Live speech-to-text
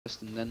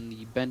and then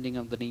the bending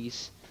of the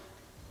knees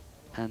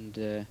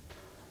and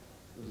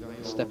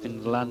step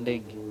in the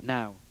landing.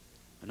 Now,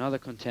 another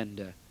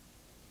contender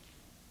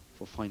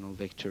for final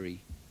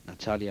victory,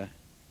 Natalia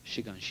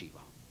Ziganshina.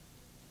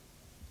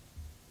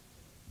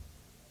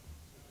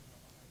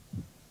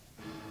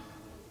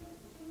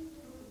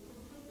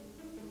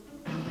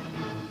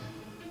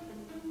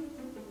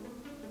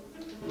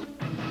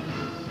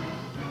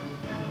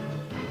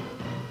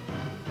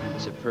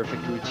 It's a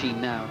perfect routine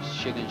now,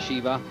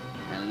 Ziganshina,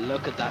 and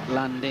look at that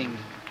landing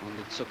on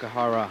the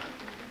Tsukahara.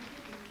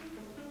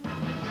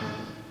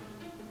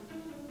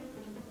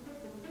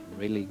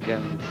 Really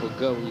going for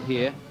goal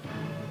here.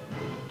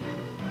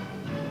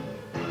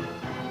 Two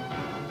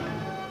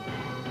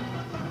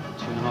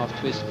and a half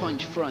twist,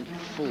 punch front,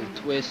 full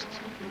twist.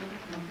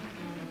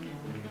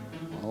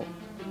 Oh.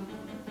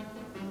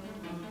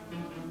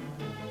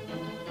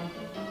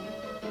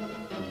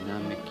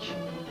 Dynamic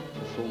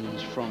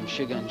performance from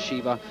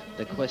Ziganshina.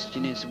 The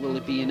question is, will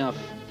it be enough?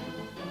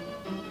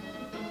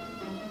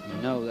 You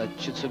know that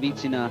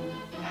Chusovitina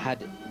had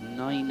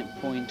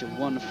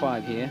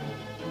 9.15 here,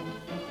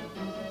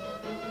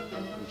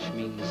 which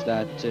means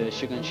that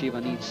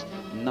Ziganshina needs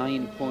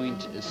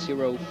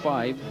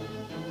 9.05.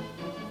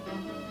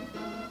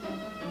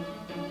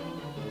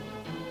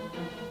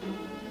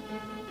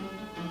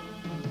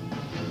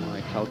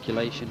 My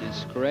calculation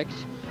is correct.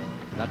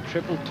 That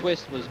triple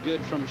twist was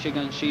good from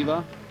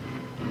Ziganshina.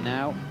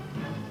 Now,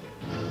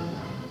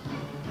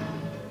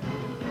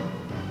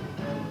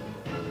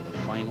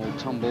 final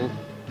tumble.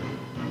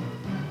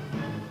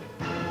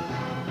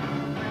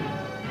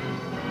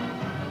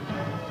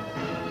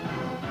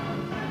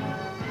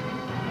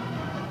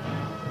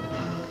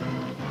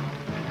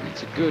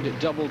 It's a good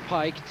double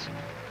piked.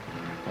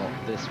 Oh,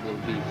 this will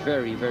be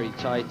very, very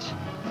tight.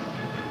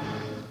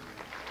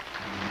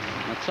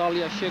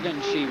 Natalia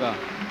Ziganshina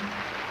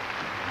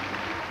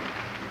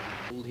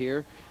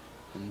here,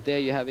 and there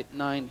you have it,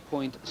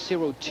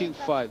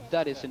 9.025.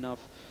 That is enough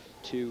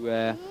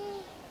to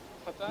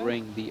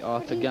bring the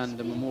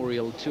Gander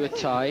Memorial to a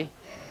tie.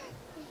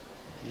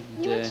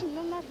 And,